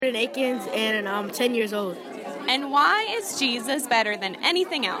Akins, and I'm 10 years old. And why is Jesus better than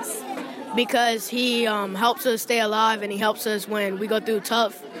anything else? Because he helps us stay alive, and he helps us when we go through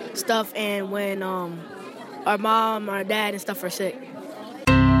tough stuff and when our mom, our dad, and stuff are sick.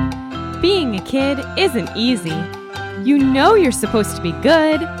 Being a kid isn't easy. You know you're supposed to be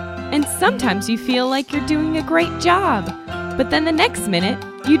good, and sometimes you feel like you're doing a great job. But then the next minute,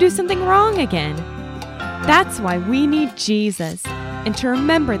 you do something wrong again. That's why we need Jesus, and to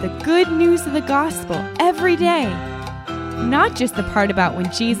remember the good news of the gospel every day. Not just the part about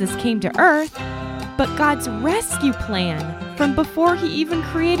when Jesus came to earth, but God's rescue plan from before he even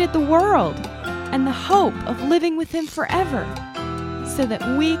created the world, and the hope of living with him forever, so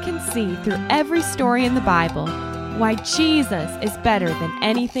that we can see through every story in the Bible why Jesus is better than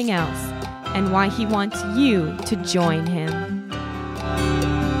anything else, and why he wants you to join him.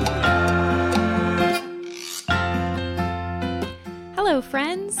 Hello,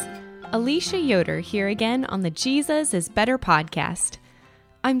 friends. Alicia Yoder here again on the Jesus is Better podcast.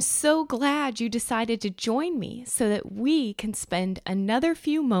 I'm so glad you decided to join me so that we can spend another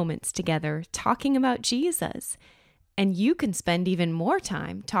few moments together talking about Jesus. And you can spend even more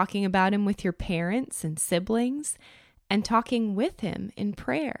time talking about him with your parents and siblings and talking with him in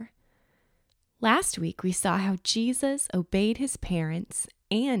prayer. Last week, we saw how Jesus obeyed his parents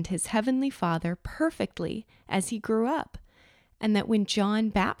and his heavenly Father perfectly as he grew up, and that when John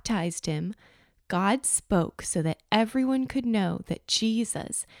baptized him, God spoke so that everyone could know that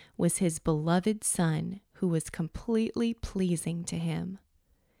Jesus was his beloved Son who was completely pleasing to him.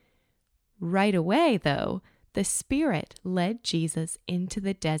 Right away, though, the Spirit led Jesus into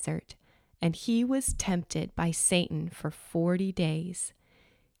the desert, and he was tempted by Satan for 40 days.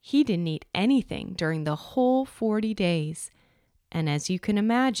 He didn't eat anything during the whole 40 days, and as you can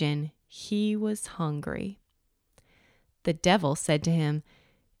imagine, he was hungry. The devil said to him,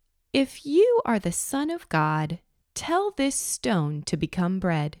 "If you are the Son of God, tell this stone to become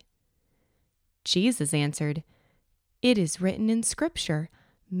bread." Jesus answered, "It is written in Scripture,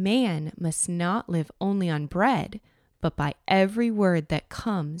 man must not live only on bread, but by every word that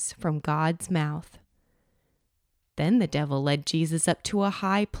comes from God's mouth." Then the devil led Jesus up to a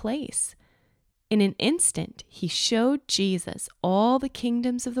high place. In an instant, he showed Jesus all the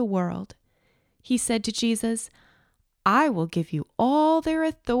kingdoms of the world. He said to Jesus, "I will give you all their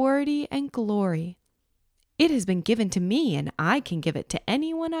authority and glory. It has been given to me, and I can give it to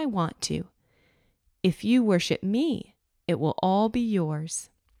anyone I want to. If you worship me, it will all be yours."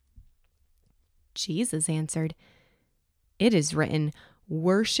 Jesus answered, "It is written,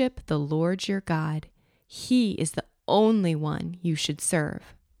 'Worship the Lord your God. He is the only one you should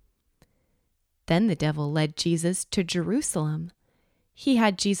serve.'" Then the devil led Jesus to Jerusalem. He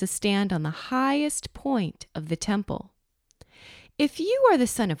had Jesus stand on the highest point of the temple. "If you are the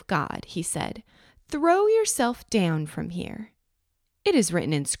Son of God," he said, "throw yourself down from here. It is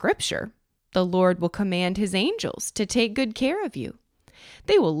written in Scripture, 'The Lord will command his angels to take good care of you.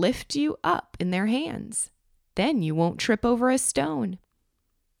 They will lift you up in their hands. Then you won't trip over a stone.'"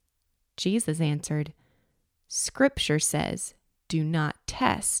 Jesus answered, "Scripture says, 'Do not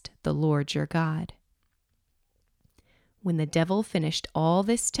test the Lord your God.'" When the devil finished all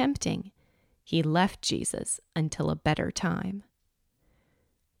this tempting, he left Jesus until a better time.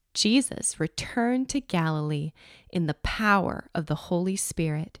 Jesus returned to Galilee in the power of the Holy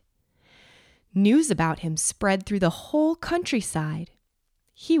Spirit. News about him spread through the whole countryside.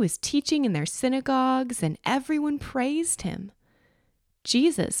 He was teaching in their synagogues, and everyone praised him.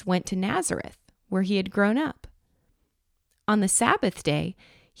 Jesus went to Nazareth, where he had grown up. On the Sabbath day,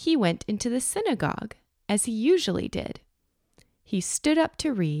 he went into the synagogue, as he usually did. He stood up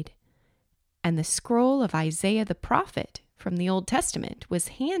to read, and the scroll of Isaiah the prophet from the Old Testament was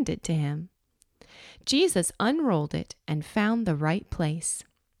handed to him. Jesus unrolled it and found the right place.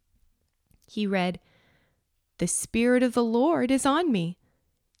 He read, "The Spirit of the Lord is on me.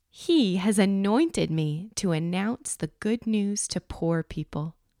 He has anointed me to announce the good news to poor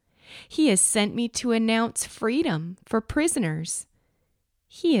people. He has sent me to announce freedom for prisoners.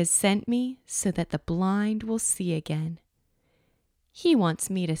 He has sent me so that the blind will see again. He wants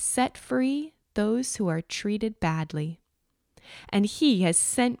me to set free those who are treated badly. And he has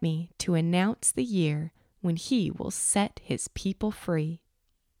sent me to announce the year when he will set his people free."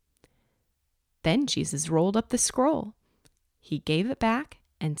 Then Jesus rolled up the scroll. He gave it back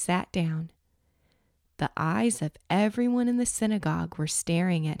and sat down. The eyes of everyone in the synagogue were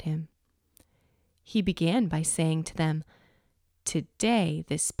staring at him. He began by saying to them, "Today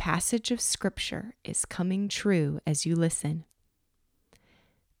this passage of Scripture is coming true as you listen."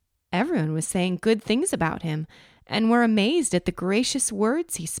 Everyone was saying good things about him, and were amazed at the gracious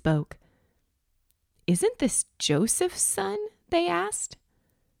words he spoke. "Isn't this Joseph's son?" they asked.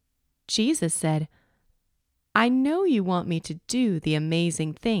 Jesus said, "I know you want me to do the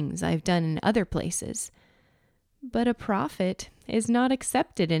amazing things I've done in other places, but a prophet is not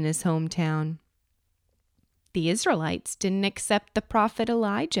accepted in his hometown. The Israelites didn't accept the prophet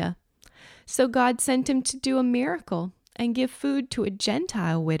Elijah, so God sent him to do a miracle and give food to a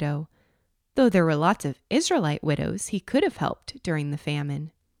Gentile widow, though there were lots of Israelite widows he could have helped during the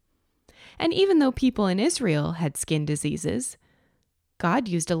famine. And even though people in Israel had skin diseases, God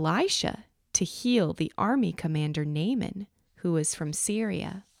used Elisha to heal the army commander Naaman, who was from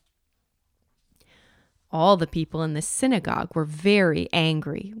Syria." All the people in the synagogue were very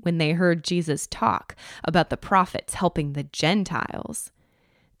angry when they heard Jesus talk about the prophets helping the Gentiles.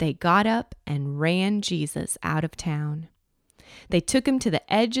 They got up and ran Jesus out of town. They took him to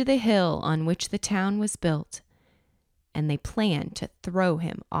the edge of the hill on which the town was built, and they planned to throw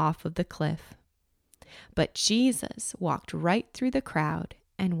him off of the cliff. But Jesus walked right through the crowd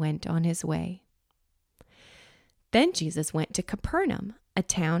and went on his way. Then Jesus went to Capernaum, a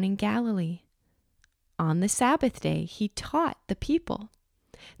town in Galilee. On the Sabbath day, he taught the people.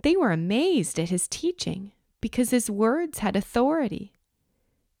 They were amazed at his teaching because his words had authority.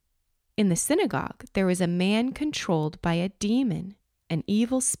 In the synagogue, there was a man controlled by a demon, an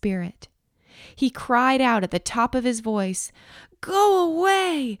evil spirit. He cried out at the top of his voice, "Go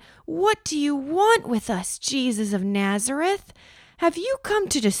away! What do you want with us, Jesus of Nazareth? Have you come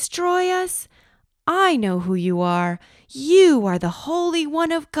to destroy us? I know who you are. You are the Holy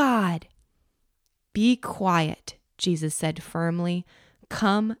One of God." "Be quiet," Jesus said firmly.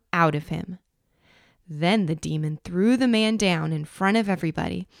 "Come out of him." Then the demon threw the man down in front of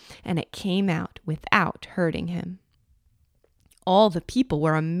everybody, and it came out without hurting him. All the people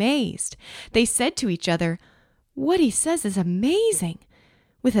were amazed. They said to each other, "What he says is amazing.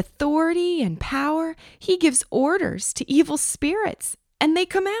 With authority and power, he gives orders to evil spirits, and they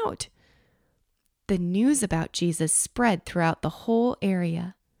come out." The news about Jesus spread throughout the whole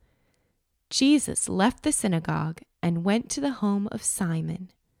area. Jesus left the synagogue and went to the home of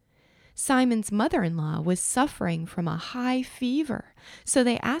Simon. Simon's mother-in-law was suffering from a high fever, so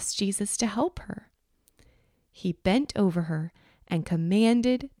they asked Jesus to help her. He bent over her and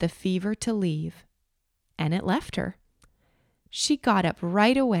commanded the fever to leave, and it left her. She got up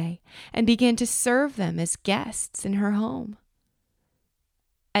right away and began to serve them as guests in her home.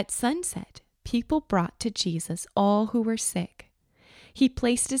 At sunset, people brought to Jesus all who were sick. He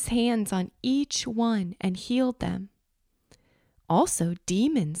placed his hands on each one and healed them. Also,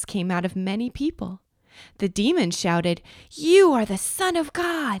 demons came out of many people. The demons shouted, "You are the Son of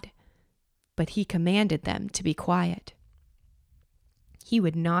God!" But he commanded them to be quiet. He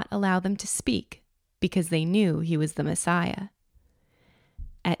would not allow them to speak because they knew he was the Messiah.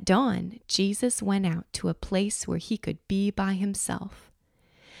 At dawn, Jesus went out to a place where he could be by himself.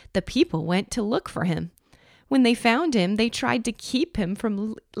 The people went to look for him. When they found him, they tried to keep him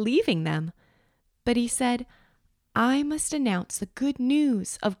from leaving them. But he said, "I must announce the good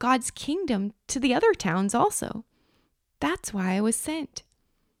news of God's kingdom to the other towns also. That's why I was sent."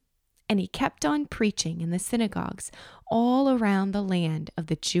 And he kept on preaching in the synagogues all around the land of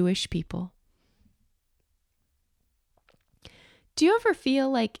the Jewish people. Do you ever feel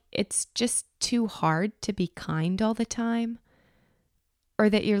like it's just too hard to be kind all the time? Or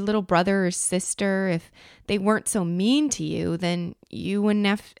that your little brother or sister, if they weren't so mean to you, then you wouldn't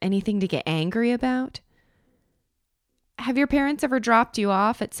have anything to get angry about? Have your parents ever dropped you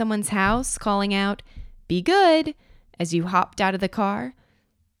off at someone's house calling out, "Be good," as you hopped out of the car?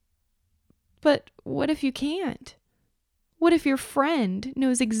 But what if you can't? What if your friend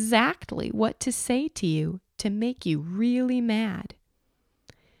knows exactly what to say to you to make you really mad?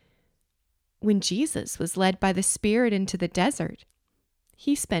 When Jesus was led by the Spirit into the desert,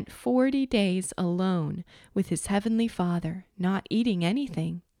 he spent 40 days alone with his heavenly Father, not eating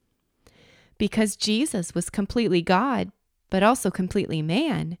anything. Because Jesus was completely God, but also completely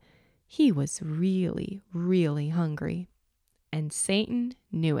man, he was really, really hungry. And Satan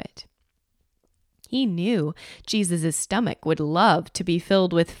knew it. He knew Jesus' stomach would love to be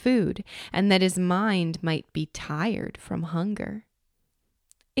filled with food and that his mind might be tired from hunger.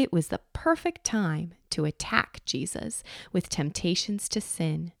 It was the perfect time to attack Jesus with temptations to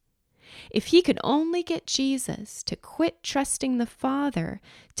sin. If he could only get Jesus to quit trusting the Father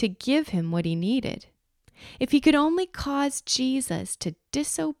to give him what he needed, if he could only cause Jesus to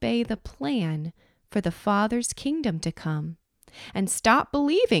disobey the plan for the Father's kingdom to come, and stop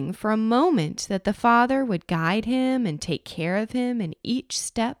believing for a moment that the Father would guide him and take care of him in each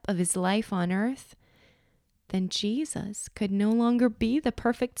step of his life on earth, then Jesus could no longer be the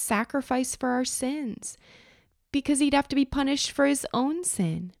perfect sacrifice for our sins, because he'd have to be punished for his own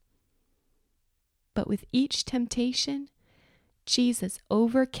sin. But with each temptation, Jesus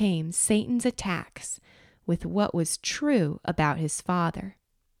overcame Satan's attacks with what was true about his Father,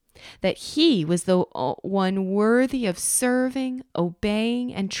 that he was the one worthy of serving,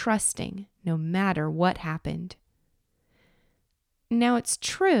 obeying, and trusting no matter what happened. Now, it's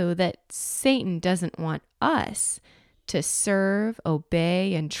true that Satan doesn't want us to serve,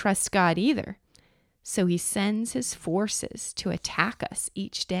 obey, and trust God either, so he sends his forces to attack us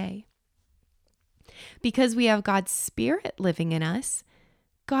each day. Because we have God's Spirit living in us,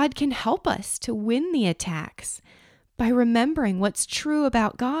 God can help us to win the attacks by remembering what's true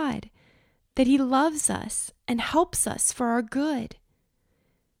about God, that he loves us and helps us for our good.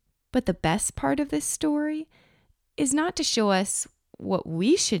 But the best part of this story is not to show us what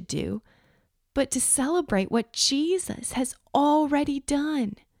we should do, but to celebrate what Jesus has already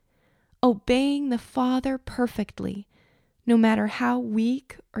done, obeying the Father perfectly, no matter how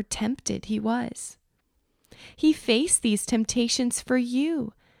weak or tempted he was. He faced these temptations for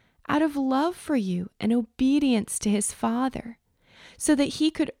you, out of love for you and obedience to his Father, so that he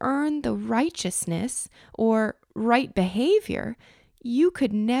could earn the righteousness or right behavior you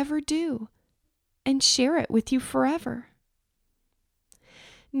could never do and share it with you forever.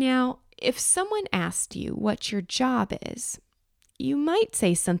 Now, if someone asked you what your job is, you might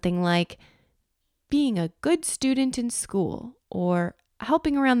say something like being a good student in school, or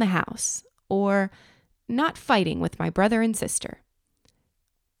helping around the house, or not fighting with my brother and sister.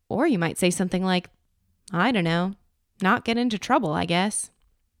 Or you might say something like, I don't know, not get into trouble, I guess.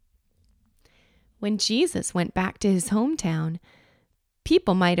 When Jesus went back to his hometown,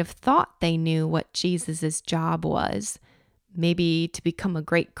 people might have thought they knew what Jesus' job was. Maybe to become a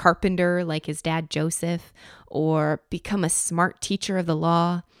great carpenter like his dad Joseph, or become a smart teacher of the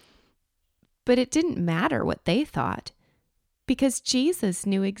law. But it didn't matter what they thought, because Jesus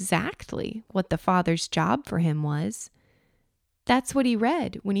knew exactly what the Father's job for him was. That's what he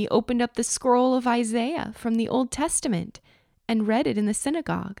read when he opened up the scroll of Isaiah from the Old Testament and read it in the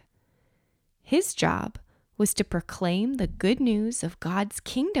synagogue. His job was to proclaim the good news of God's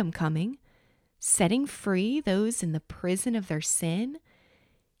kingdom coming, setting free those in the prison of their sin,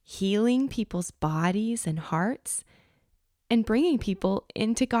 healing people's bodies and hearts, and bringing people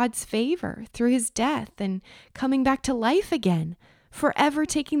into God's favor through his death and coming back to life again, forever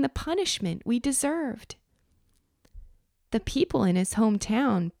taking the punishment we deserved. The people in his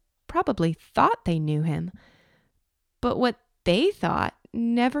hometown probably thought they knew him, but what they thought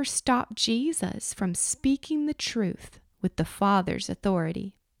never stopped Jesus from speaking the truth with the Father's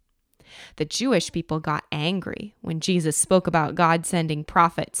authority. The Jewish people got angry when Jesus spoke about God sending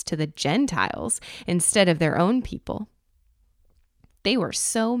prophets to the Gentiles instead of their own people. They were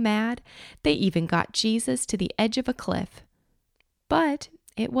so mad, they even got Jesus to the edge of a cliff. But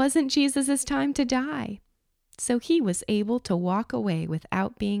it wasn't Jesus' time to die, so he was able to walk away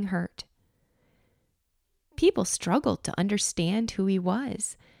without being hurt. People struggled to understand who he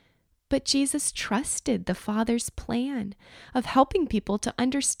was, but Jesus trusted the Father's plan of helping people to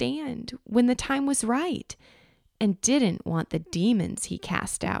understand when the time was right, and didn't want the demons he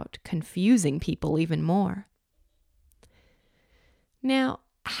cast out confusing people even more. Now,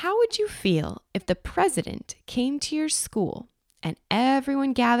 how would you feel if the president came to your school and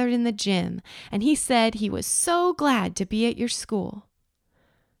everyone gathered in the gym and he said he was so glad to be at your school?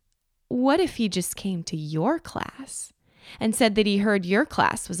 What if he just came to your class and said that he heard your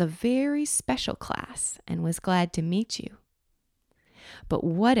class was a very special class and was glad to meet you? But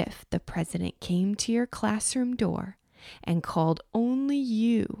what if the president came to your classroom door and called only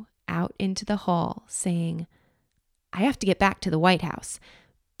you out into the hall saying, I have to get back to the White House,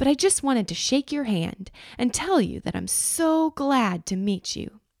 but I just wanted to shake your hand and tell you that I'm so glad to meet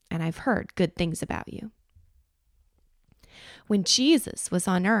you and I've heard good things about you. When Jesus was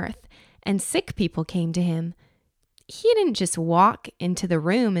on earth and sick people came to him, he didn't just walk into the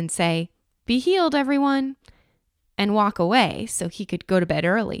room and say, be healed, everyone, and walk away so he could go to bed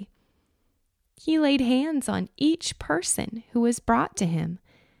early. He laid hands on each person who was brought to him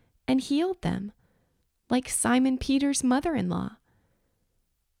and healed them, like Simon Peter's mother-in-law.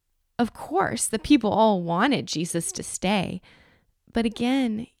 Of course, the people all wanted Jesus to stay, but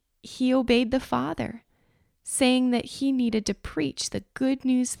again, he obeyed the Father, saying that he needed to preach the good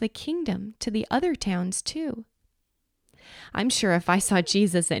news of the kingdom to the other towns too. I'm sure if I saw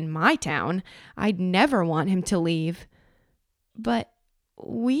Jesus in my town, I'd never want him to leave. But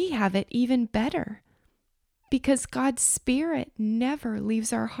we have it even better, because God's Spirit never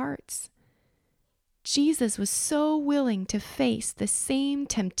leaves our hearts. Jesus was so willing to face the same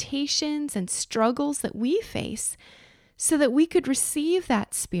temptations and struggles that we face so that we could receive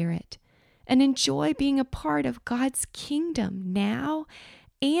that Spirit and enjoy being a part of God's kingdom now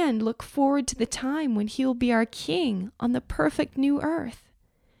and look forward to the time when He'll be our King on the perfect new earth.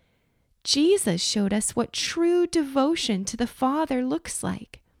 Jesus showed us what true devotion to the Father looks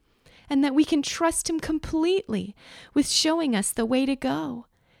like, and that we can trust Him completely with showing us the way to go,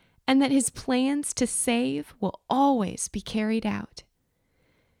 and that His plans to save will always be carried out.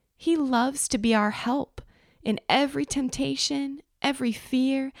 He loves to be our help in every temptation, every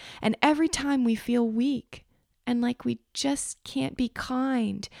fear, and every time we feel weak and like we just can't be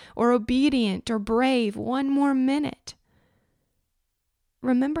kind or obedient or brave one more minute.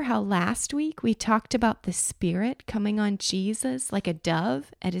 Remember how last week we talked about the Spirit coming on Jesus like a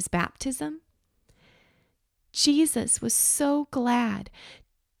dove at His baptism? Jesus was so glad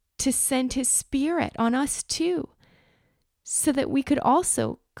to send His Spirit on us too, so that we could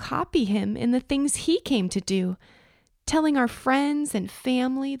also copy Him in the things He came to do, telling our friends and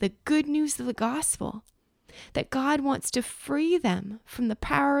family the good news of the gospel, that God wants to free them from the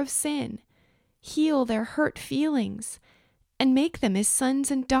power of sin, heal their hurt feelings, and make them His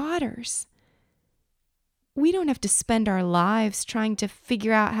sons and daughters. We don't have to spend our lives trying to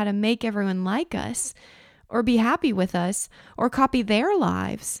figure out how to make everyone like us, or be happy with us, or copy their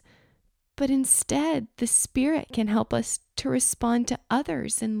lives. But instead, the Spirit can help us to respond to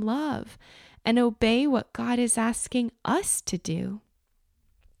others in love and obey what God is asking us to do.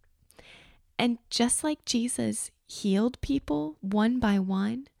 And just like Jesus healed people one by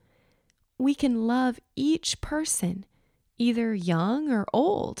one, we can love each person, either young or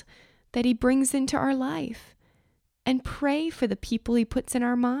old, that He brings into our life, and pray for the people He puts in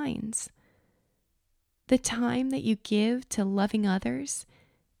our minds. The time that you give to loving others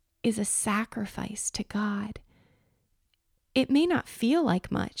is a sacrifice to God. It may not feel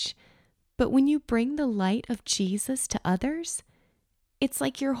like much, but when you bring the light of Jesus to others, it's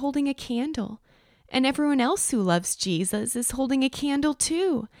like you're holding a candle, and everyone else who loves Jesus is holding a candle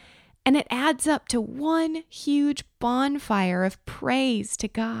too, and it adds up to one huge bonfire of praise to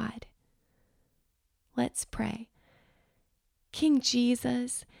God. Let's pray. King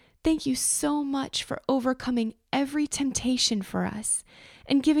Jesus, thank You so much for overcoming every temptation for us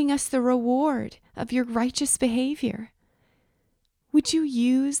and giving us the reward of Your righteous behavior. Would You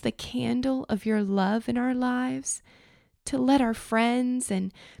use the candle of Your love in our lives to let our friends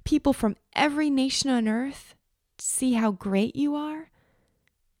and people from every nation on earth see how great You are?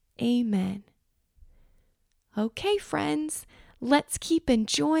 Amen. Okay, friends, let's keep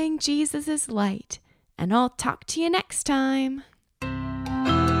enjoying Jesus' light, and I'll talk to you next time.